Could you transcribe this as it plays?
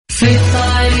في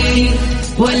الطريق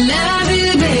ولا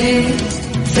بالبيت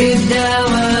في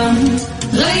الدوام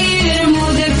غير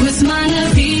مودك واسمعنا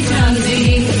في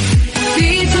ترانزيت.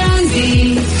 في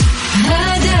ترانزيت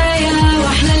هدايا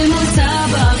واحلى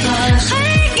المسابقة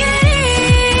خليك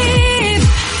قريب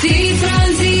في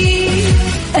ترانزيت.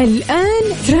 الآن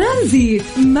ترانزيت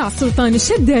مع سلطان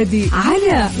الشدادي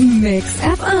على ميكس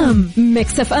اف ام.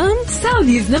 ميكس اف ام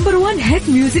سعوديز نمبر 1 هيت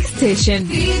ميوزك ستيشن.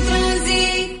 في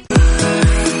ترانزيت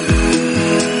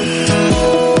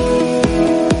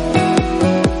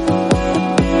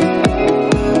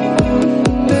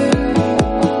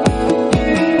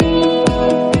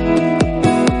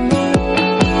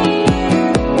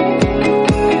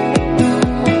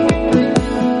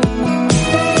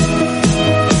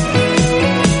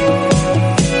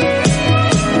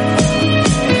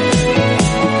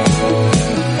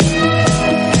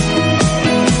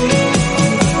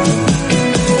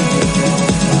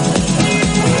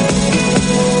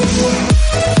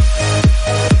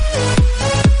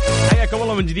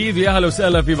يا أهلا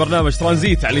وسهلا في برنامج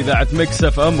ترانزيت على إذاعة ميكس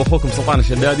اف ام. أخوكم سلطان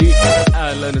الشدادي،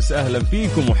 أهلا وسهلا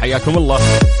فيكم وحياكم الله.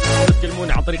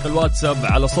 تكلموني عن طريق الواتساب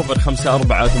على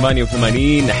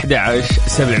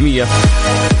 0548811700.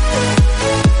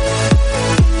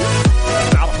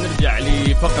 راح نرجع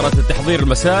لفقرة التحضير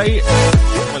المسائي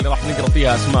اللي راح نقرأ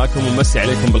فيها أسماءكم ونمسي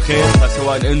عليكم بالخير،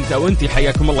 سواء أنت أو أنتي.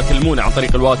 حياكم الله، كلمونا عن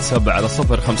طريق الواتساب على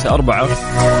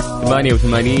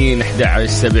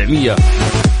 0548811700.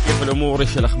 كيف الأمور؟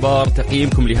 إيش الأخبار؟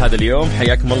 تقييمكم لهذا اليوم؟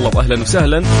 حياكم الله وأهلا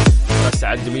وسهلا.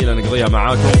 ساعات جميلة نقضيها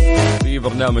معاكم في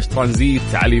برنامج ترانزيت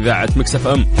على إذاعة ميكس اف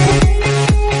ام.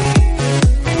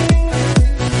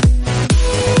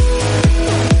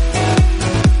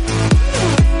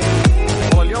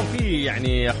 واليوم في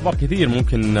يعني أخبار كثير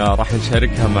ممكن راح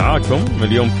نشاركها معاكم.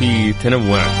 اليوم في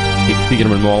تنوع في كثير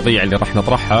من المواضيع اللي راح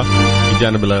نطرحها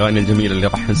بجانب الأغاني الجميلة اللي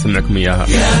راح نسمعكم إياها.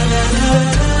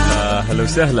 أهلا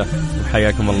وسهلا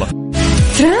وحياكم الله.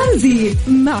 ترانزيت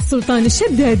مع سلطان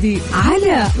الشدادي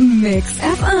على ميكس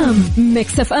اف ام.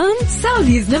 ميكس اف ام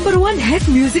سعوديز نمبر 1 هيت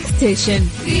ميوزك ستيشن.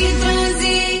 في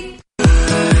ترانزيت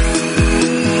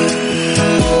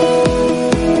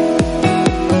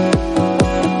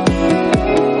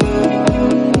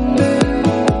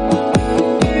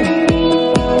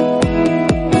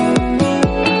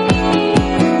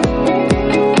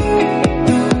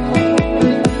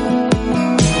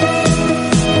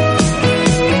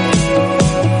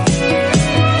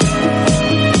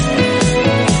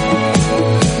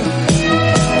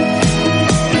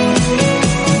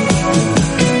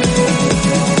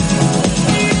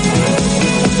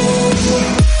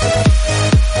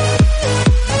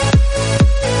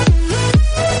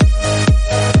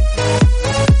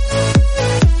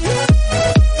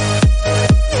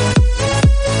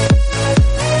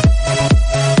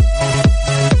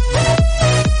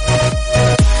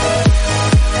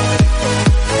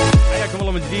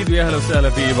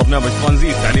في برنامج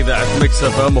ترانزيت على إذاعة ميكس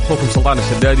اف ام. أخوكم سلطان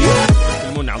الشدادي.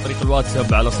 تكلمونا عن طريق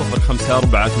الواتساب على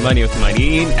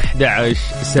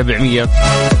 0548811700.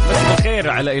 مساء الخير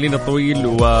على إيلين الطويل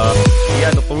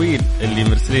وإياد الطويل اللي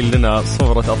مرسلين لنا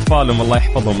صورة أطفالهم، الله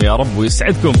يحفظهم يا رب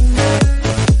ويسعدكم.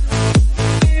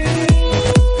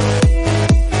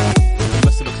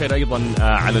 مساء الخير أيضا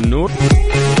على النور.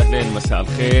 أهلين مساء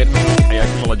الخير،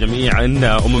 حياكم الله جميعا.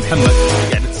 أم محمد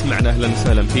قاعدة تسمعنا، أهلا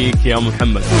وسهلا فيك يا أم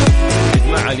محمد.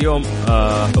 مع اليوم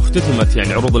اختتمت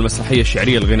يعني عروض المسرحية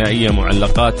الشعرية الغنائية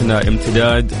معلقاتنا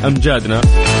امتداد أمجادنا.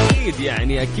 أكيد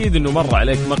يعني أكيد أنه مر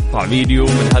عليك مقطع فيديو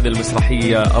من هذه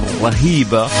المسرحية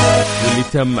الرهيبة واللي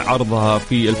تم عرضها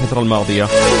في الفترة الماضية.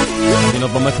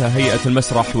 نظمتها هيئة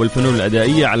المسرح والفنون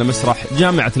الأدائية على مسرح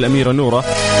جامعة الأميرة نورة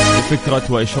بفكرة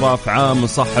وإشراف عام من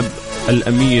صاحب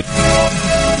الأمير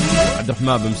عبد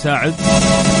الرحمن بن مساعد،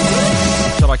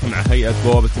 اشترك مع هيئة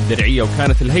بوابة الدرعية.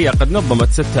 وكانت الهيئة قد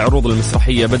نظمت 6 عروض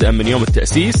المسرحية بدءا من يوم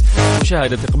التأسيس،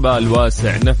 وشاهدت إقبال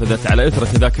واسع نفذت على إثر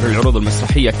تذاكر العروض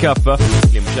المسرحية كافة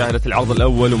لمشاهدة العرض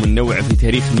الأول ومن نوع في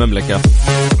تاريخ المملكة.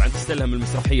 طبعا تستلهم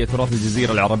المسرحية تراث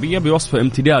الجزيرة العربية بوصف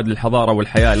امتداد للحضارة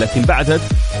والحياة التي انبعثت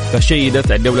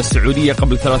فشيدت الدولة السعودية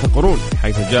قبل 3 قرون،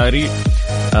 حيث جاري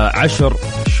 10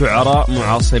 شعراء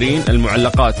معاصرين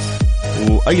المعلقات.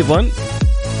 وأيضا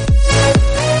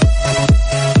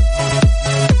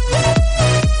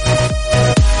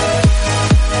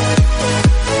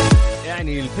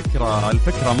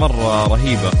الفكرة مرة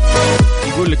رهيبة.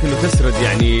 يقول لك إنه تسرد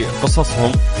يعني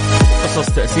قصصهم، قصص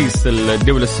تأسيس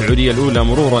الدولة السعودية الأولى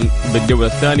مرورا بالدولة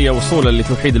الثانية وصولا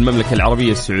لتوحيد المملكة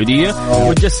العربية السعودية،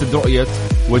 وتجسد رؤية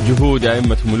وجهود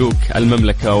أئمة ملوك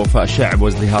المملكة ووفاء الشعب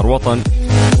وازدهار وطن،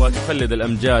 وتفلد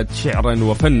الأمجاد شعرا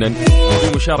وفنا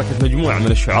بمشاركة مجموعة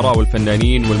من الشعراء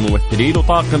والفنانين والممثلين،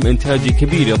 وطاقم إنتاجي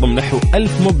كبير يضم نحو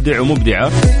 1000 مبدع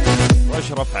ومبدعة.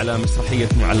 وأشرف على مسرحية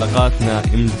معلقاتنا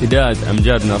امتداد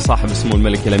أمجادنا صاحب السمو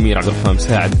الملك الأمير عبد الرحمن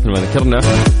مساعد مثل ما ذكرنا،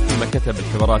 فيما كتب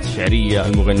الحوارات الشعرية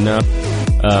المغناة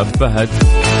فهد،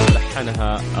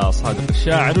 لحنها صادق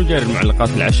الشاعر، وجاري المعلقات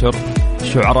العشر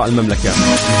شعراء المملكة.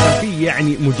 في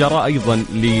يعني مجاراة أيضا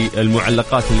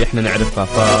للمعلقات اللي احنا نعرفها.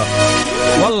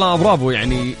 والله برافو،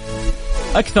 يعني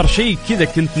أكثر شيء كذا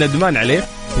كنت ندمان عليه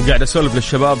وقاعد أسولف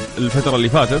للشباب الفترة اللي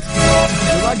فاتت،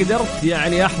 ما قدرت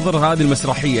يعني أحضر هذه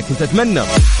المسرحية. كنت أتمنى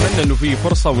أنه في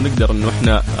فرصة ونقدر أنه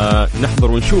إحنا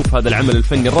نحضر ونشوف هذا العمل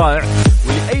الفني الرائع،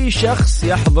 ولأي شخص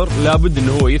يحضر لابد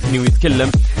أنه هو يثني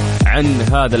ويتكلم عن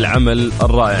هذا العمل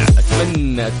الرائع.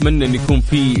 أتمنى أن يكون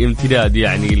في امتداد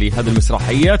يعني لهذه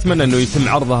المسرحية، أتمنى أنه يتم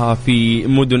عرضها في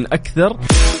مدن أكثر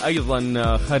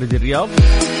أيضا خارج الرياض.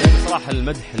 صراحة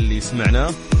المدح اللي سمعناه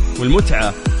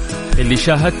والمتعة اللي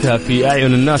شاهدتها في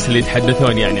أعين الناس اللي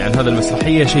يتحدثون يعني عن هذا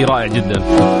المسرحية شيء رائع جدا.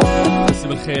 بس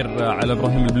بالخير على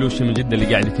إبراهيم البلوشي من جدة اللي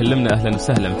قاعد يكلمنا، أهلا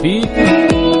وسهلا فيك.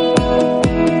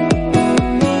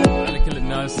 على كل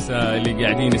الناس اللي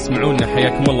قاعدين يسمعونا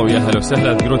حياكم الله ويا أهلا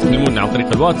وسهلا. تقدرون تكلمونا عن طريق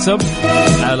الواتساب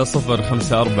على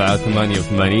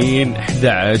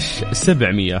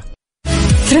 0548811700.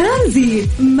 ترانزيت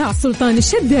مع سلطان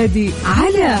الشدادي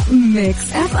على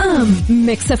ميكس اف ام.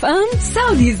 ميكس اف ام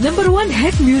سعوديز نمبر 1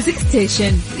 هيت ميوزك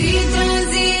ستيشن.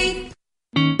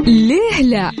 ليه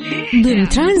لا ضمن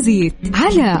ترانزيت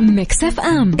على ميكس اف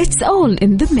ام. It's all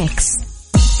in the mix.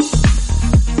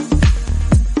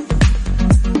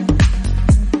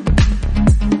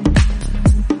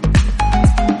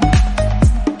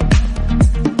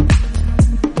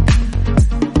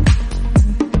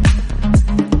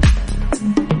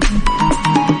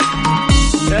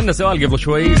 عندنا سؤال قبل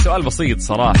شوي، سؤال بسيط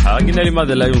صراحة، قلنا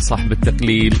لماذا لا ينصح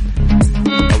بالتقليل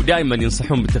أو دائما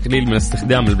ينصحون بالتقليل من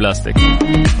استخدام البلاستيك.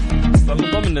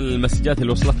 فمن ضمن المسجات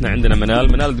اللي وصلتنا عندنا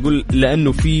منال تقول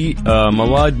لأنه في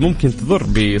مواد ممكن تضر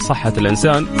بصحة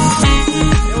الإنسان.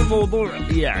 الموضوع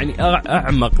يعني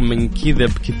أعمق من كذا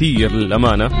بكثير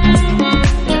للأمانة،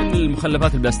 لأن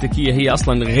المخلفات البلاستيكية هي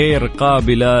أصلا غير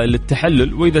قابلة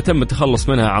للتحلل، وإذا تم التخلص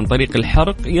منها عن طريق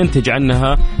الحرق ينتج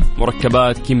عنها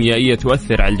مركبات كيميائية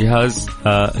تؤثر على الجهاز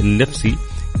النفسي،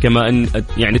 كما أن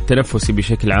يعني التنفسي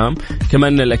بشكل عام، كما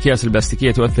أن الأكياس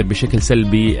البلاستيكية تؤثر بشكل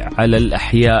سلبي على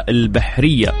الأحياء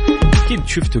البحرية. أكيد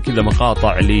شفتوا كذا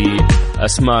مقاطع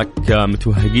لأسماك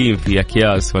متوهقين في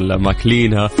أكياس ولا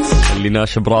ماكلينها، اللي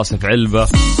ناشب راسه في علبة.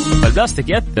 فالبلاستيك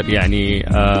يأثر يعني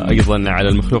أيضا على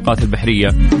المخلوقات البحرية،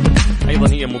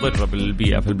 أيضا هي مضرة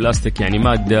بالبيئة. فالبلاستيك يعني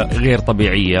مادة غير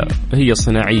طبيعية، هي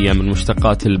صناعية من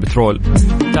مشتقات البترول،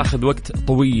 تأخذ وقت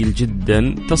طويل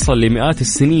جدا تصل لمئات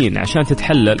السنين عشان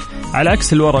تتحلل، على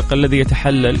عكس الورق الذي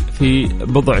يتحلل في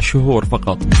بضع شهور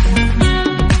فقط.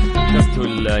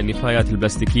 النفايات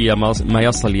البلاستيكية ما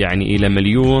يصل يعني إلى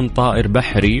 1,000,000 طائر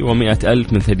بحري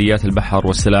و100,000 من ثدييات البحر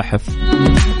والسلاحف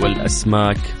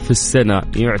والأسماك في السنة،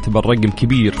 يعتبر رقم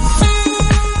كبير.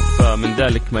 فمن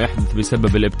ذلك ما يحدث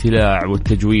بسبب الابتلاع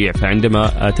والتجويع.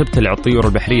 فعندما تبتلع الطيور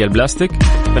البحرية البلاستيك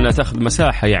فإنها تأخذ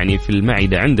مساحة يعني في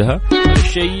المعدة عندها،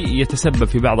 الشيء يتسبب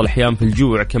في بعض الأحيان في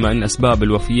الجوع، كما أن أسباب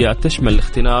الوفيات تشمل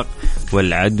الاختناق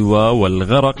والعدوى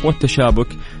والغرق والتشابك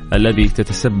الذي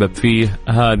تتسبب فيه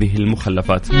هذه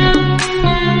المخلفات.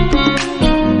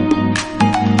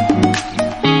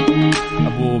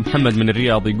 أبو محمد من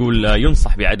الرياض يقول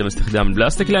ينصح بعدم استخدام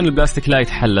البلاستيك لأن البلاستيك لا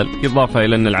يتحلل، إضافة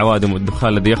إلى أن العوادم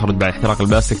والدخان الذي يخرج بعد احتراق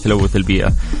البلاستيك تلوث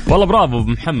البيئة. والله برافو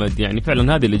أبو محمد، يعني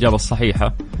فعلا هذه الإجابة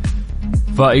الصحيحة.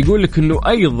 فيقول لك أنه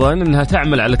أيضا أنها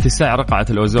تعمل على اتساع رقعة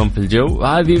الأوزون في الجو.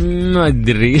 هذه ما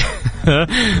أدري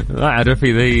ما أعرف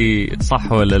إذا هي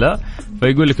صح ولا لا.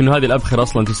 فيقول لك أنه هذه الأبخرة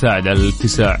أصلا تساعد على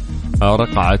اتساع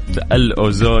رقعة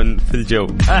الأوزون في الجو.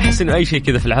 أحس أنه أي شيء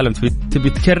كذا في العالم تبي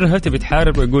تكرهه تبي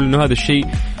تحارب، ويقول أنه هذا الشيء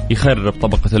يخرب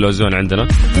طبقة الأوزون عندنا.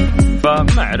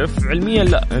 فما أعرف علميا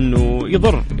لا، أنه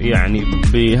يضر يعني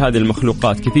بهذه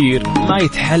المخلوقات كثير، ما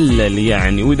يتحلل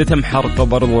يعني، وإذا تم حرقه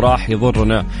برضو راح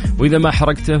يضرنا، وإذا ما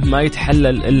حرقته ما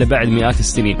يتحلل إلا بعد مئات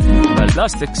السنين.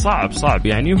 فالبلاستيك صعب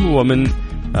يعني، هو من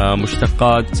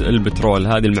مشتقات البترول.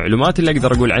 هذه المعلومات اللي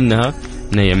أقدر أقول عنها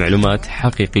إن هي معلومات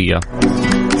حقيقية.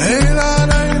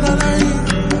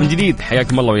 من جديد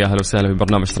حياكم الله ويا أهلا وسهلا في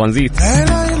برنامج ترانزيت.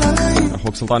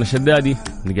 أخوك سلطان الشدادي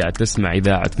اللي قاعد تسمع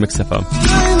إذاعة ميكس اف ام.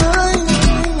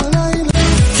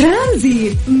 ترانزيت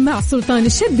ترانزيت مع سلطان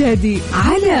الشدادي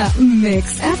على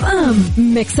ميكس اف ام.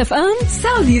 ميكس اف ام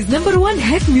سعوديز نمبر 1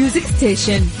 هيت ميوزك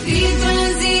ستيشن. في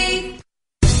ترانزيت.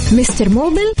 مستر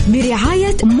موبل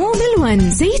برعاية موبل 1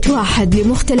 زيت واحد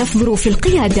لمختلف ظروف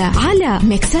القيادة على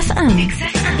ميكس اف ام.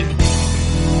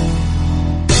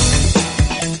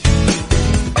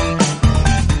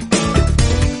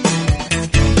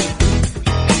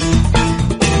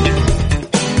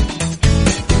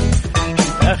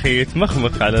 أخي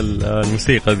تمخمخ على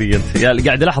الموسيقى ذي أنت، يعني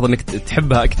قاعد ألاحظ إنك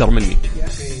تحبها أكثر مني.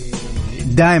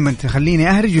 دائما تخليني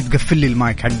أهرج وتقفل لي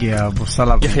المايك حقي يا أبو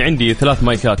الصلاة. يا أخي عندي 3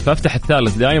 مايكات فأفتح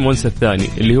الثالث دائما وأنسى الثاني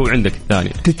اللي هو عندك الثاني.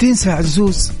 تنسى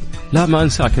عزوز؟ لا ما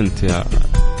أنساك أنت يا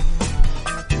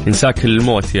إنساك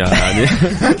الموت يعني.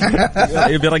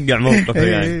 يبي يرجع موقفه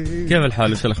يعني. كيف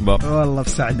الحال وش الأخبار؟ والله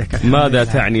بساعدك. ماذا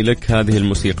تعني لك هذه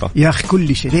الموسيقى؟ يا أخي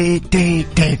كل شيء.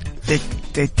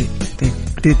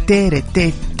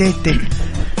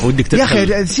 ودك يا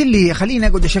أخي ارسل لي خليني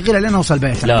أقعد أشغلها لين أوصل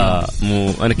بيتها. لا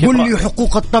مو أنا كيف. قول لي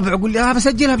حقوق الطبع قول لي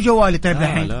بسجلها بجوالي. طيب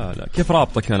الحين لا كيف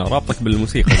رابطك أنا رابطك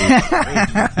بالموسيقى دي.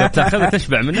 لو تأخذها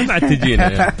تشبع منها ما عاد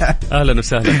تجينا يعني. أهلا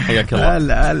وسهلا حياك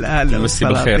الله. هلا مسي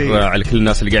بالخير على كل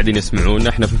الناس اللي قاعدين يسمعونا.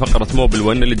 احنا في فقرة موبل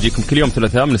 1 اللي تجيكم كل يوم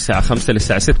ثلاثاء من الساعة 5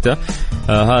 للساعة 6.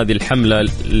 هذه الحملة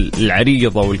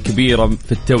العريضة والكبيرة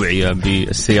في التوعية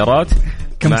بالسيارات.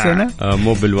 كم سنة؟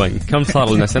 موبل 1 كم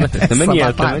صار لنا سنة؟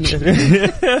 8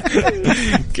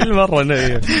 كل مرة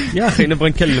يا أخي نبغى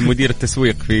نكلم مدير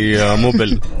التسويق في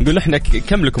موبل نقول إحنا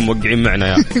كم لكم موقعين معنا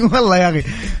يا أخي. والله يا أخي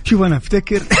شوف أنا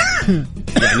أفتكر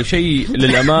يعني شيء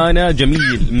للأمانة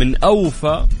جميل من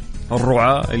أوفى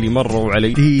الرعاة اللي مروا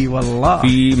علي. إي والله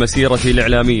في مسيرتي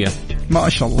الإعلامية ما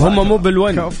شاء الله. هم موبل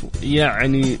 1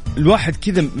 يعني الواحد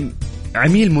كذا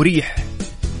عميل مريح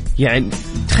يعني.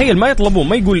 تخيل ما يطلبون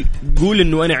ما قول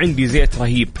إنه أنا عندي زيت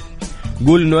رهيب،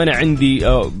 قول إنه أنا عندي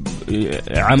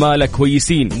عمالة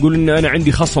كويسين، قول إنه أنا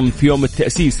عندي خصم في يوم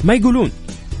التأسيس، ما يقولون.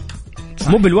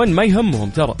 موبل 1 ما يهمهم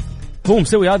ترى، هو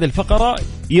مسوي هذه الفقرة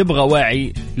يبغى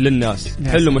وعي للناس،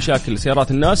 حلوا مشاكل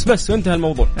سيارات الناس بس وانتهى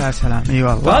الموضوع. يا سلام اي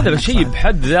والله. وهذا الشيء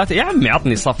بحد ذاته يا عمي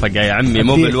عطني صفقة يا عمي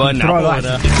موبل 1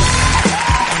 عطونا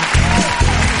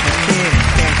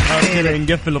كذا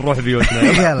نقفل نروح بيوتنا.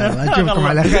 يلا نشوفكم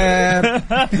على خير.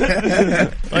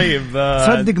 طيب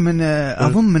صدق من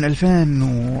أظن من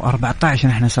 2014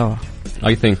 نحن سوا. I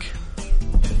think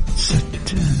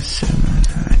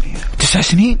 9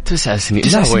 سنين. 9 سنين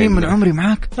 9 سنين من عمري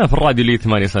معاك. أنا في الراديو لي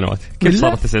 8 سنوات. كيف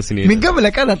صارت 9 سنين؟ من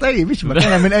قبلك أنا. طيب إيش بك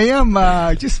أنا من أيام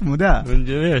ما جسمه ده من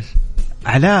جميش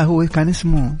علاء هو كان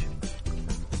اسمه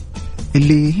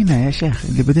اللي هنا يا شيخ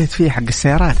اللي بديت فيه حق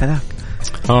السيارات هذاك.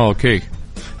 أوكي.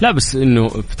 لا بس إنه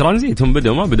في ترانزيت هم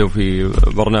ما بدوا في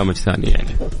برنامج ثاني يعني.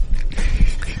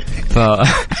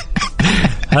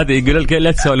 هذا يقول لك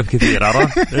لا تسولف كثير،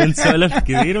 عرفت؟ انت سولف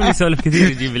كثير واللي يسولف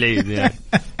كثير يجيب العيد يعني.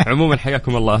 عموما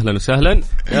حياكم الله اهلا وسهلا.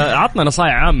 عطنا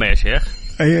نصايح عامه يا شيخ.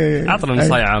 عطنا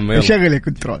نصايح عامه يلا. شغلي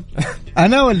كنترول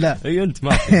انا ولا اي انت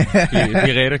ما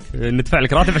في غيرك ندفع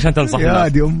لك راتب عشان تنصحنا يا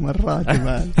دي ام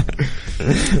الراتب.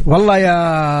 والله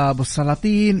يا ابو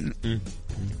السلاطين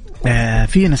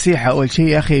في نصيحه اول شيء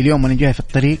يا اخي. اليوم انا جاي في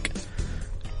الطريق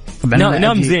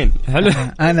نام زين حلو.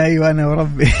 انا ايوه انا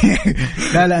وربي.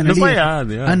 لا انا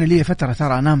انا لي فتره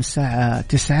ترى انام الساعه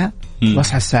 9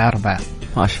 واصحى الساعه 4.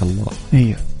 ما شاء الله.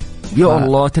 ايوه يا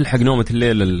الله تلحق نومة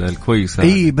الليل الكويسة.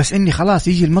 اي بس اني خلاص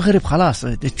يجي المغرب خلاص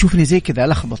تشوفني زي كذا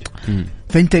لخبط.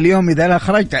 فانت اليوم اذا لا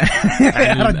خرجت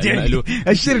رجعني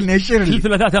اشرني كل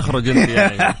ثلاثاء تخرج انت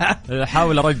يعني.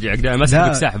 حاول ارجعك دائما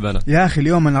اسحبك سحب انا يا اخي.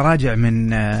 اليوم انا راجع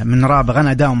من رابغ.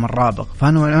 انا داوم من رابغ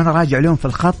فانا راجع اليوم في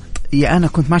الخط. انا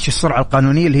كنت ماشي السرعه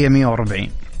القانونيه اللي هي 140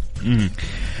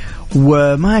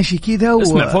 وماشي كذا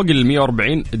اسمع فوق ال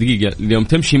 140 دقيقه اليوم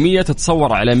تمشي 100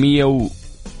 تتصور على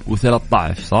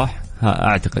 113 صح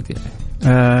اعتقد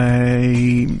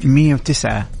يعني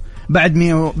 109 بعد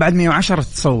 110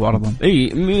 تتصور اظن.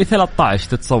 اي 113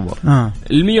 تتصور.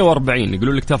 ال 140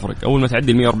 يقولوا لك تفرق اول ما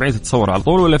تعدي ال 140 تتصور على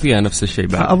طول ولا فيها نفس الشيء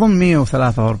بعد؟ اظن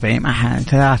 143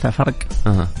 3 فرق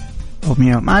او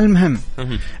 100. ما المهم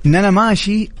ان انا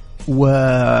ماشي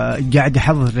وقاعد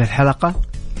احضر للحلقه.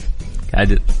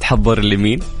 قاعد تحضر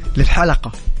لمين؟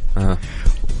 للحلقه.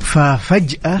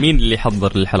 ففجأة مين اللي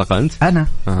حضر للحلقة أنت؟ أنا.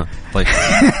 طيب.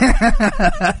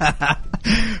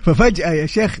 ففجأة يا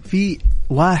شيخ في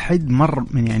واحد مر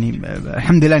من يعني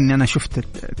الحمد لله إني أنا شفت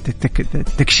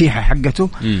التكشيحة حقته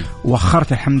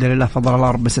وأخرت الحمد لله فضل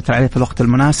الله رب ستر عليه في الوقت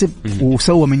المناسب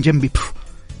وسوى من جنبي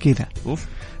كذا.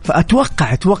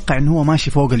 فأتوقع إنه هو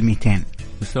ماشي فوق 200.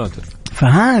 ساتر.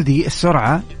 فهذه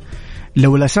السرعة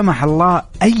لو لا سمح الله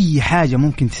أي حاجة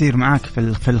ممكن تصير معاك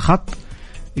في الخط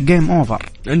جيم اوفر،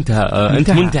 انت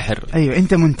منتحر. ايوه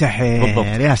انت منتحر بالضبط.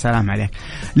 يا سلام عليك.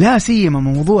 لا سيما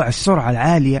موضوع السرعه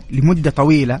العاليه لمده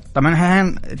طويله. طبعا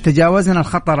احنا تجاوزنا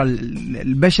الخطر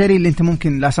البشري اللي انت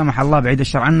ممكن لا سمح الله بعيد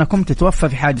الشر عنكم تتوفى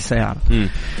في حادث سياره.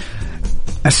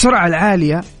 السرعه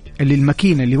العاليه اللي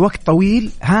الماكينه لوقت طويل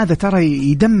هذا ترى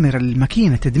يدمر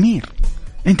الماكينه تدمير.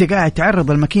 انت قاعد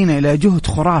تعرض الماكينه الى جهد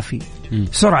خرافي،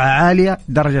 سرعه عاليه،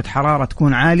 درجه حراره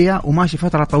تكون عاليه، وماشي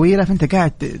فتره طويله، فانت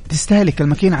قاعد تستهلك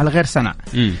الماكينه على غير صنع.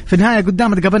 في النهايه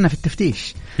قدام تقابلنا في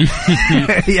التفتيش.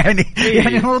 يعني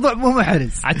الموضوع مو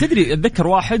محرز. تدري اتذكر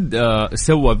واحد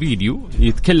سوى فيديو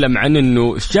يتكلم عن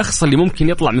انه الشخص اللي ممكن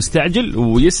يطلع مستعجل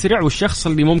ويسرع والشخص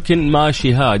اللي ممكن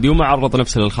ماشي هادي وما عرض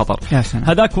نفسه للخطر.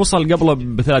 هذاك وصل قبله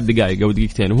ب3 دقائق او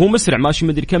دقيقتين وهو مسرع ماشي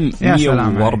مدري كم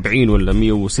 140 ولا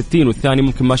 160 والثاني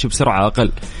ممكن ماشي بسرعه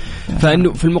اقل.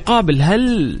 فانه في المقابل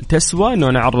هل تسوى انه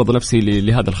انا اعرض نفسي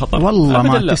لهذا الخطر؟ والله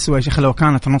ما تسوى يا شيخ. لو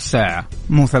كانت نص ساعه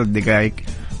مو 3 دقائق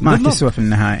ما تسوى في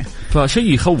النهايه.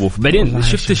 فشيء يخوف. بعدين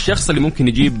شفت الشخص اللي ممكن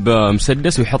يجيب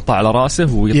مسدس ويحطه على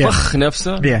راسه ويطخ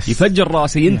نفسه يفجر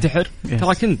راسه ينتحر.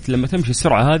 ترى كنت لما تمشي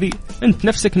السرعه هذه انت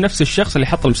نفسك نفس الشخص اللي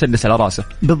حط المسدس على راسه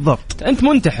بالضبط. انت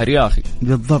منتحر يا اخي.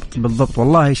 بالضبط.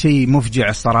 والله شيء مفجع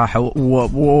الصراحه.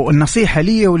 والنصيحه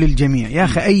لي وللجميع يا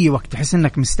اخي، اي وقت تحس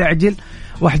انك مستعجل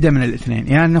واحده من الاثنين،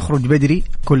 يعني نخرج بدري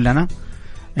كلنا،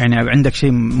 يعني عندك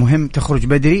شيء مهم تخرج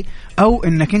بدري، أو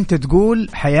إنك أنت تقول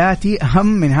حياتي أهم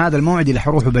من هذا الموعد اللي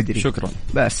حروحه بدري. شكرا.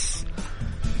 بس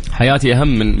حياتي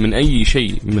أهم من أي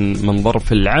شيء، من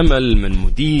ظرف العمل، من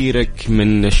مديرك،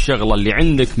 من الشغلة اللي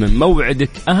عندك، من موعدك.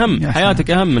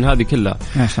 حياتك أهم من هذه كلها.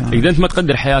 إذا أنت ما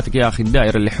تقدر حياتك يا أخي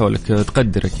الدائرة اللي حولك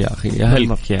تقدرك يا أخي،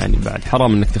 أهلك يعني بعد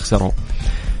حرام إنك تخسرهم.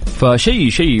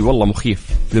 فشيء والله مخيف.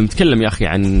 لما نتكلم يا أخي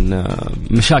عن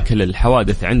مشاكل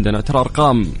الحوادث عندنا، ترى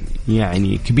أرقام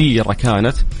يعني كبيرة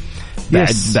كانت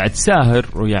بعد ساهر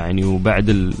يعني،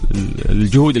 وبعد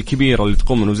الجهود الكبيرة اللي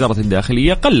تقوم من وزارة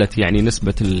الداخلية قلت يعني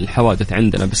نسبة الحوادث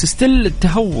عندنا، بس استل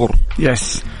التهور.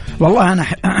 والله أنا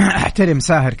أحترم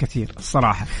ساهر كثير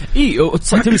الصراحة.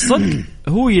 تم الصدق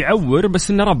هو يعور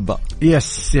بس إنه ربى.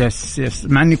 يس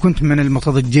مع أني كنت من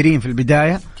المتضجرين في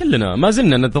البداية. كلنا ما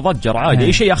زلنا نتضجر عادي.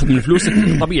 أي شيء ياخذ من فلوسك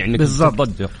طبيعي إنك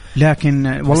تتضجر.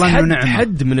 لكن والله إنه نعم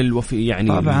حد من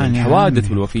يعني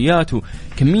الحوادث والوفيات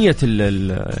وكمية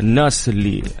الناس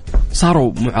اللي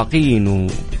صاروا معاقين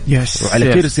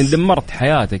وعلى كرسي دمرت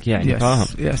حياتك يعني. فاهم؟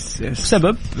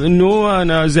 بسبب إنه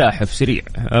أنا زاحف سريع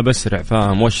بسرع،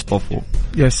 فاهم، واشطف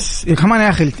كمان يا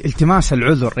أخي التماس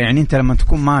العذر. يعني أنت لما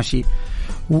تكون ماشي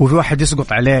وواحد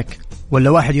يسقط عليك ولا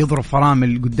واحد يضرب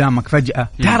فرامل قدامك فجأة،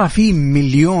 ترى في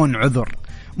مليون عذر.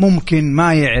 ممكن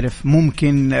ما يعرف،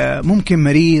 ممكن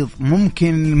مريض،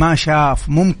 ممكن ما شاف،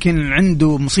 ممكن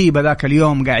عنده مصيبة ذاك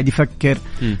اليوم قاعد يفكر.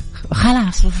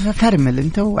 خلاص فرمل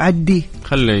انت وعدي،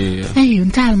 خلي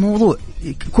انتهى الموضوع.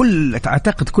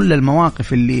 أعتقد كل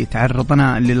المواقف اللي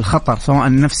تعرضنا للخطر سواء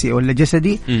نفسي ولا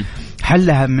جسدي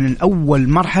حلها من أول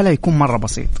مرحلة يكون مرة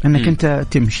بسيط، أنك أنت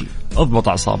تمشي اضبط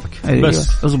أعصابك. بس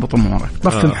اضبط أمورك،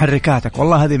 طفي محركاتك.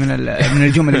 والله هذه من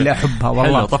الجمل اللي أحبها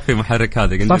والله. طفي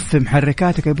محركاتك، طفي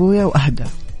محركاتك يا أبويا وأهدى.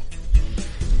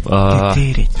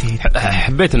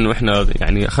 حبيت انه احنا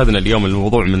يعني اخذنا اليوم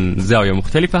الموضوع من زاويه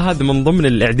مختلفه. هذا من ضمن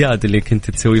الاعداد اللي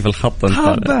كنت تسويه في الخط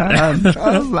انت.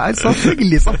 الله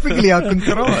صفق لي يا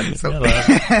كنترول.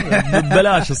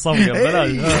 بلاش الصفقه،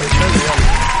 بلاش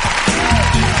الصفقه،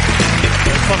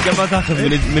 ما تاخذ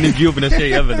من جيوبنا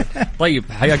شيء ابدا. طيب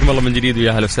حياكم الله من جديد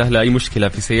ويا هلا وسهلا. اي مشكله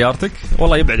في سيارتك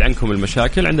والله يبعد عنكم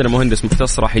المشاكل، عندنا مهندس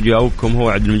مختص راح يجاوبكم، هو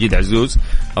عبد المجيد عزوز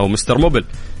او مستر موبل.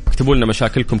 اكتبوا لنا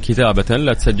مشاكلكم كتابة،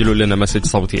 لا تسجلوا لنا مسج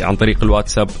صوتي عن طريق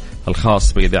الواتساب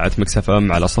الخاص بإذاعة ميكس اف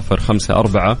ام على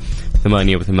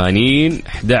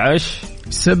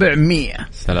 0548811700.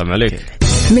 سلام عليك.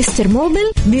 مستر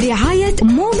موبل برعاية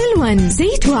موبل 1،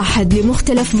 زيت واحد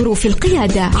لمختلف ظروف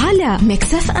القيادة على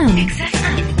ميكس اف ام.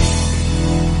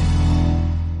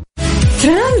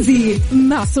 ترانزيت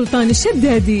مع سلطان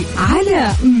الشدادي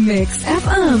على ميكس اف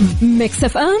ام. ميكس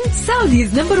اف ام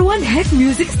سعوديز نمبر 1 هيت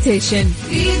ميوزك ستيشن.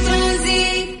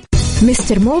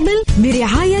 مستر موبل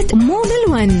برعاية موبل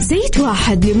 1، زيت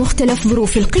واحد لمختلف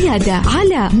ظروف القيادة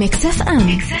على ميكس اف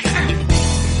ام.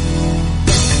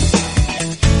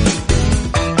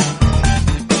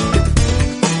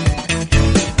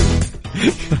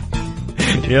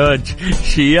 يا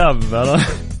شياب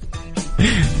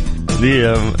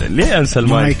ليه انسى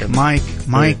المايك؟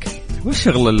 مايك وش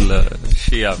شغل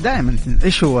الشياب دائما؟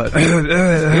 ايش هو؟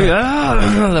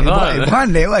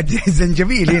 يبغالنا يوجه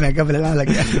زنجبيل هنا قبل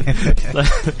الحلقة.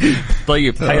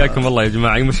 طيب حياكم الله يا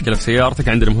جماعة. اي مشكلة في سيارتك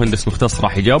عندنا مهندس مختص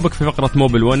راح يجاوبك في فقرة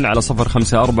موبل 1 على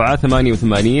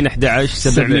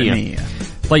 0548811700.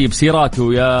 طيب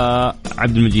سيراته يا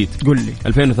عبد المجيد قل لي.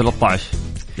 2013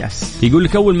 يس. يقول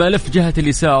لك أول ما ألف جهة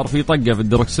اليسار في طقة في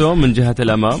الدركسون من جهة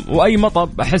الأمام، وأي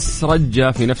مطب أحس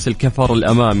رجة في نفس الكفر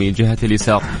الأمامي جهة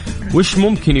اليسار. وش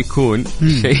ممكن يكون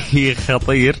شيء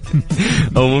خطير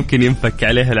أو ممكن ينفك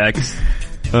عليه العكس؟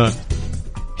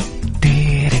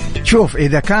 شوف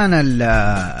إذا كان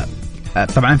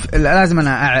طبعا لازم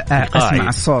أنا أسمع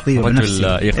الصوت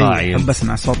بنفسي، أحب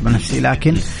أسمع الصوت بنفسي.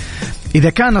 لكن إذا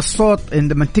كان الصوت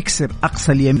عندما تكسر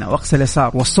أقصى اليمين أو أقصى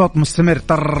اليسار والصوت مستمر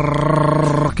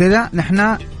طر كذا،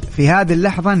 نحن في هذه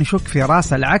اللحظة نشك في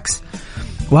راس العكس،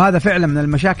 وهذا فعلا من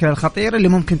المشاكل الخطيرة اللي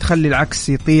ممكن تخلي العكس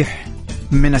يطيح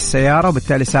من السيارة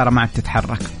وبالتالي السيارة ما عاد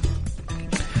تتحرك.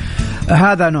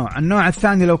 هذا نوع. النوع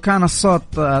الثاني لو كان الصوت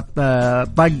طق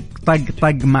طق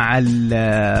طق مع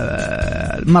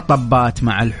المطبات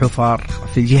مع الحفر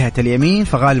في جهة اليمين،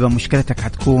 فغالبا مشكلتك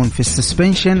حتكون في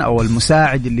السسبنشن أو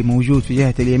المساعد اللي موجود في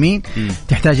جهة اليمين،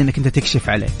 تحتاج أنك أنت تكشف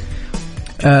عليه.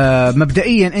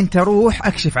 مبدئيا أنت روح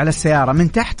أكشف على السيارة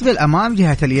من تحت بالأمام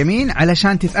جهة اليمين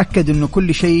علشان تتأكد أنه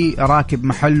كل شيء راكب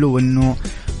محله وأنه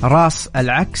راس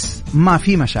العكس ما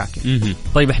في مشاكل.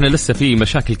 طيب احنا لسه في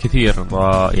مشاكل كثير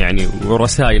يعني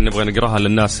ورسائل نبغى نقراها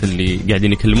للناس اللي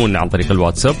قاعدين يكلمونا عن طريق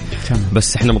الواتساب. تمام.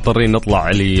 بس احنا مضطرين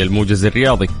نطلع للموجز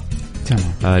الرياضي.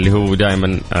 تمام. اللي هو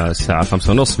دائما الساعة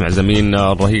 5:30 مع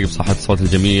زميلنا الرهيب صاحب الصوت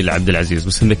الجميل عبد العزيز.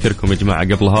 بس نذكركم يا جماعة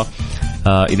قبلها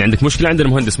إذا عندك مشكلة عندنا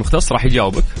مهندس مختص راح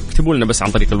يجاوبك. اكتبوا لنا بس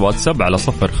عن طريق الواتساب على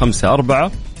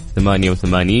 054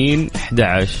 88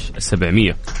 11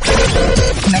 700.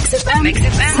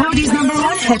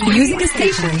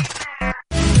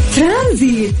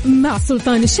 ترانزيت مع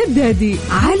سلطان الشدادي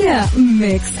على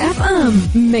ميكس اف ام.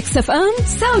 ميكس اف ام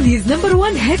سعوديز نمبر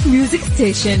 1 هيت ميوزك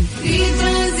ستيشن.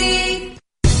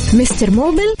 مستر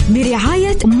موبل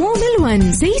برعاية موبل 1،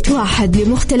 زيت واحد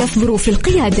لمختلف ظروف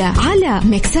القيادة على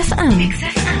ميكس اف ام.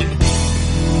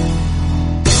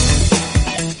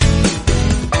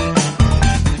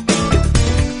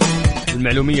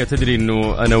 المعلومية تدري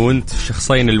انه انا وانت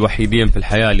الشخصين الوحيدين في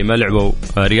الحياة اللي ما لعبوا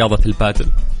رياضة البادل.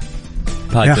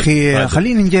 يا اخي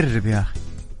خلينا نجرب يا اخي.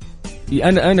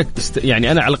 انا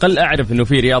يعني انا على الاقل اعرف انه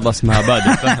في رياضة اسمها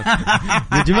بادل. فاهم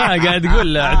يا جماعة؟ قاعد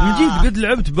اقول له عبد المجيد قد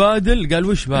لعبت بادل، قال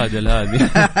وش بادل هذه؟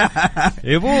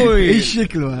 يا ابوي ايش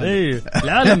شكله هذا؟ ايه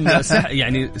العالم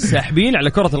يعني ساحبين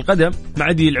على كرة القدم، ما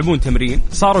عاد يلعبون تمرين،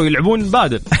 صاروا يلعبون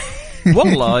بادل.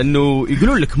 والله انه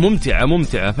يقولون لك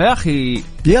ممتعة فيا اخي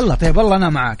يلا طيب والله انا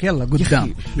معاك، يلا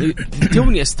قدام.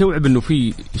 توني استوعب انه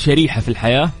في شريحة في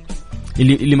الحياة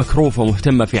اللي مكروفة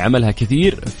ومهتمة في عملها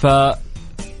كثير،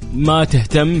 فما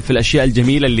تهتم في الاشياء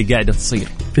الجميلة اللي قاعدة تصير.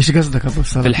 ايش قصدك ابو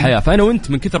في الحياة؟ فانا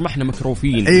وانت من كثر ما احنا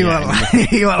مكروفين. اي والله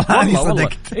اي والله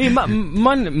صدقت. اي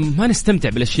ما نستمتع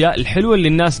بالاشياء الحلوة اللي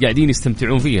الناس قاعدين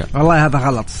يستمتعون فيها. والله هذا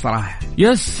غلط الصراحة.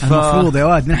 يس المفروض يا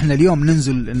واد نحن اليوم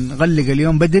ننزل نغلق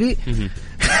اليوم بدري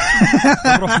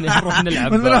نروح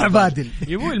نلعب ونروح بادل.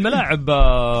 يبوي الملاعب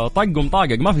طق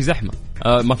ومطاقق، ما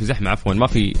في زحمة عفوا،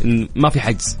 ما في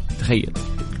حجز. تخيل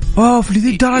في ذي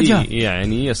الدرجة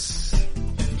يعني. يس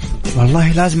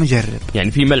والله لازم أجرب.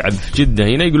 يعني في ملعب في جدة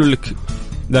هنا يقولون لك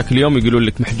ذاك اليوم يقولون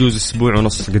لك محجوز أسبوع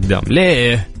ونص قدام.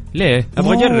 ليه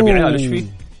أبغى أجرب يا عيال. إيش فيه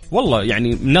والله؟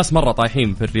 يعني الناس مرة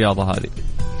طايحين في الرياضة هذه.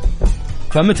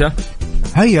 فمتى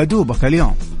هيا دوبك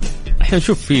اليوم احنا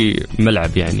نشوف في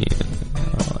ملعب يعني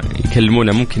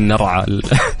يكلمونا ممكن نرعى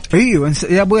ايوه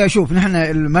يا ابوي. اشوف نحن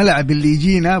الملعب اللي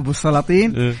يجينا ابو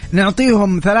السلاطين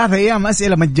نعطيهم 3 أيام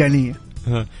اسئله مجانيه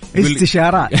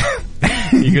استشارات.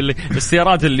 يقول لك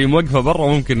السيارات اللي موقفه برا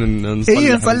ممكن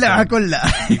نصلحها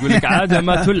كلها. يقول لك عاده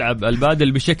ما تلعب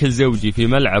البادل بشكل زوجي في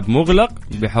ملعب مغلق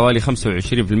بحوالي 25%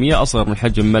 اصغر من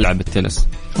حجم ملعب التنس.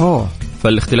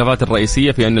 فالاختلافات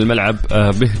الرئيسيه في ان الملعب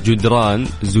به جدران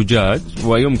زجاج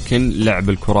ويمكن لعب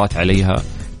الكرات عليها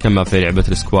كما في لعبة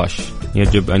السكواش.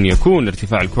 يجب أن يكون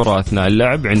ارتفاع الكرة أثناء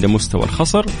اللعب عند مستوى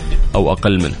الخصر أو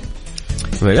أقل منه.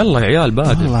 يلا يا عيال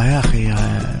بادل. والله يا أخي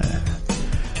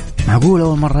معقول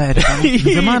أول مرة أعرف. من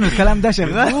زمان الكلام ده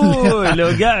شغال.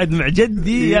 لو قاعد مع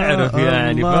جدي يعرف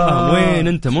يعني. فاهم وين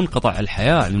أنت منقطع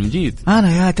الحياة المجيد؟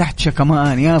 أنا يا تحت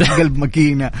شكمان يا في قلب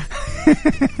ماكينة.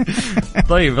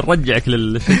 طيب نرجعك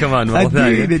للشكمان مرة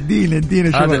ثانية.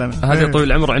 ادينا شغلنا. هذا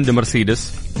طويل العمر عنده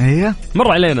مرسيدس. هي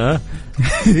مر علينا.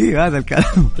 هذا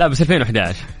الكلام. لا بس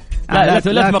 2011. لا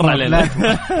تمر علينا.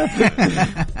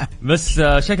 بس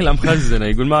شكلها مخزنة.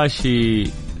 يقول ماشي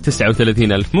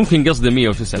 39,000، ممكن قصده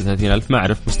 139,000 ما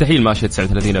أعرف، مستحيل ماشي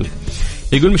 39,000.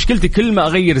 يقول مشكلتي كل ما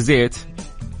أغير زيت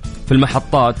في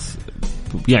المحطات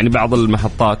يعني بعض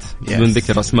المحطات بدون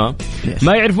ذكر اسماء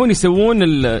ما يعرفون يسوون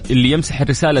اللي يمسح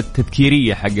الرسالة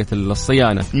التذكيرية حقت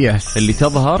الصيانة اللي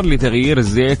تظهر لتغيير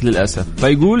الزيت للأسف.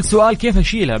 فيقول سؤال كيف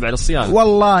أشيلها بعد الصيانة؟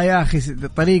 والله يا أخي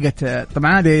طريقة،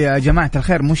 طبعا هذه يا جماعة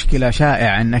الخير مشكلة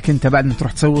شائعة، أنك أنت بعد ما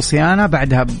تروح تسوي صيانة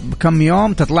بعدها بكم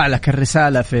يوم تطلع لك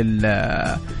الرسالة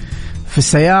في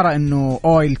السيارة إنه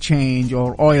oil change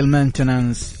or oil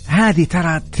maintenance. هذه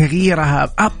ترى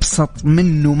تغييرها أبسط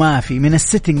منه ما في من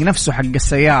السيتنج نفسه حق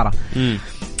السيارة.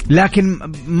 لكن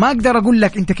ما أقدر أقول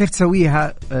لك أنت كيف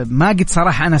تسويها. ما قد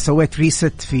صراحة أنا سويت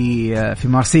ريست في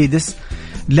مرسيدس،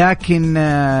 لكن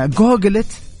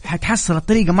جوجلت حتحصل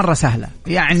الطريقة مرة سهلة.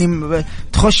 يعني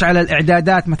تخش على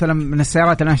الإعدادات مثلا من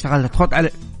السيارات اللي أنا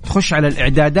اشتغلت، تخش على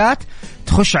الإعدادات،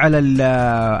 تخش على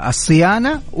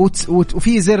الصيانة،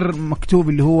 وفي زر مكتوب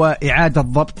اللي هو إعادة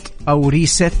ضبط أو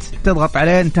ريست، تضغط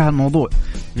عليه انتهى الموضوع.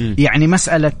 يعني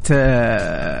مسألة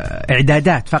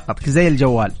إعدادات فقط زي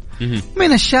الجوال،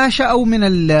 من الشاشة أو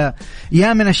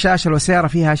يا من الشاشة لو السيارة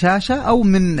فيها شاشة، أو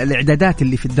من الإعدادات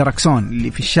اللي في الدركسون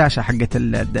اللي في الشاشة حقة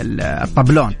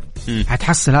الطبلون.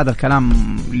 هتحصل هذا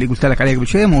الكلام اللي قلت لك عليه قبل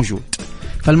شوية موجود.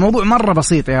 فالموضوع مرة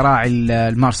بسيط يا راعي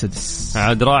المرسيدس.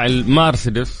 عاد راعي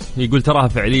المرسيدس يقول تراها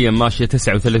فعليا ماشية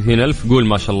 39,000. قول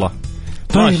ما شاء الله.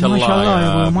 طيب ما شاء الله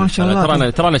يا ابو، ما شاء الله.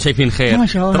 ترانا شايفين خير،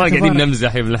 ترى قاعدين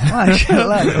نمزح يا ما شاء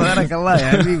الله تبارك الله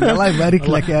يا حبيبي، الله يبارك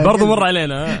لك يا برضو مر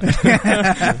علينا.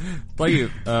 طيب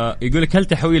يقول لك هل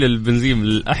تحويل البنزين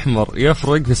الأحمر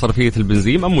يفرق في صرفية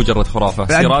البنزين أم مجرد خرافة؟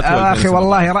 سيارات أخي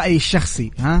والله رأيي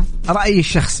الشخصي رأيي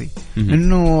الشخصي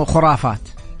إنه خرافات،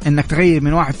 إنك تغير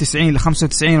من 91 ل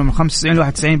 95 ومن 95 ل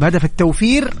 91 بهدف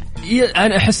التوفير.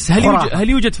 أنا أحس هل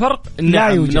يوجد فرق؟ لا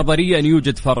يوجد. نظريا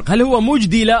يوجد فرق. هل هو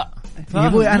مجدي؟ لا يا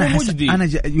أبوي أنا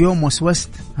يوم وسوست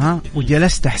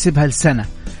وجلست أحسبها لسنة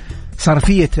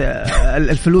صرفية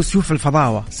الفلوس. شوف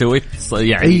الفضاوة سويت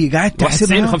يعني قعدت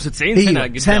أحسبها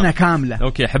 95 سنة كاملة.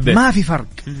 أوكي حبيت. ما في فرق.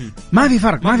 ما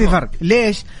في فرق.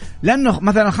 ليش؟ لأنه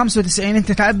مثلا 95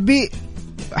 أنت تعبي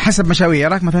حسب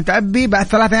مشاويرك، مثلا تعبي بعد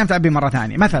 3 أيام تعبي مرة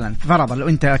ثانية مثلا، فرضا لو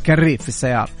أنت كريف في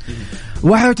السيارة.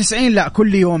 91 لا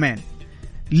كل يومين.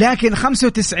 لكن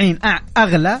 95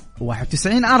 أغلى،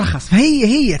 91 أرخص.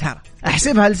 فهي ترى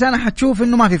أحسبها لسنة حتشوف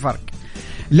إنه ما في فرق.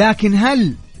 لكن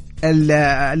هل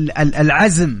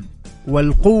العزم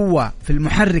والقوة في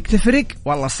المحرك تفرق؟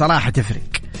 والله الصراحة تفرق.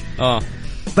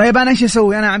 طيب أنا إيش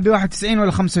أسوي؟ أنا عم 91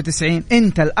 ولا 95؟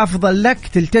 أنت الأفضل لك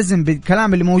تلتزم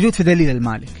بالكلام اللي موجود في دليل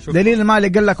المالك. دليل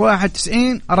المالك قال لك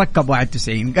 91 ركب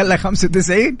 91، قال لك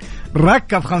 95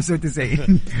 ركب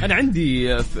 95. أنا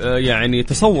عندي يعني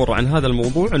تصور عن هذا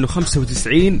الموضوع إنه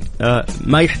 95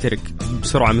 ما يحترق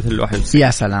بسرعة مثل 91.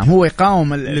 يا سلام، هو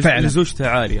يقاوم فعلا. لزوجته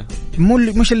عالية،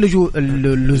 مش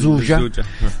اللزوجة.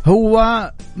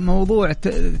 هو موضوع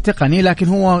تقني، لكن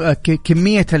هو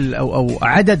كمية أو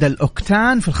عدد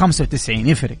الأوكتان في 95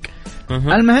 يفرق.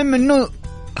 المهم إنه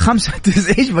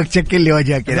 95 ايش بك تشكل لي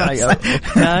وجهك كذا؟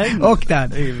 أوكتان.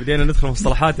 بدينا ندخل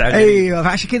مصطلحات عالية. أيوة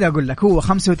عشان كذا أقول لك هو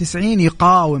 95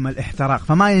 يقاوم الاحتراق،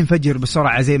 فما ينفجر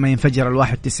بسرعة زي ما ينفجر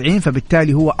 91.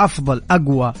 فبالتالي هو أفضل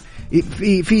أقوى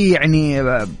في يعني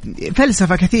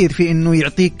فلسفة كثير في إنه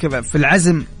يعطيك في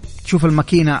العزم تشوف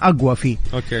الماكينة أقوى فيه.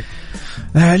 أوكي.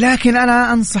 لكن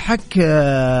أنا أنصحك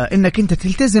إنك أنت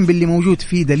تلتزم باللي موجود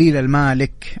في دليل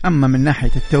المالك. أما من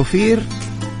ناحية التوفير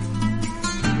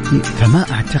فما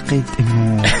أعتقد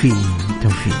إنه في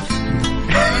توفير.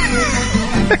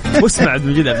 واسمع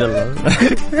من جد عبد الله.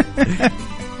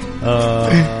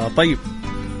 طيب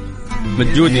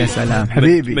مجودي، يا سلام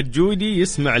حبيبي. مجودي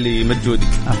يسمع لي مجودي.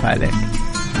 عليك.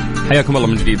 حياكم الله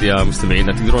من جديد يا مستمعين.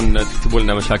 تقدرون تكتبوا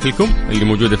لنا مشاكلكم اللي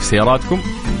موجودة في سياراتكم،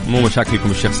 مو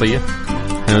مشاكلكم الشخصية،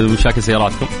 مشاكل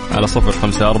سياراتكم على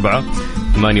 054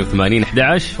 88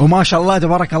 11. وما شاء الله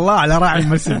تبارك الله على راعي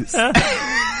المرسيدس.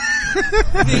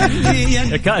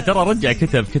 ترى رجع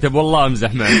كتب والله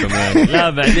امزح معكم يعني. لا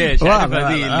بعدين عارف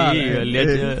هذه اللي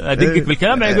ادقك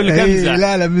بالكلام يقول لك امزح.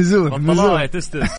 لا مزوح والله تستر.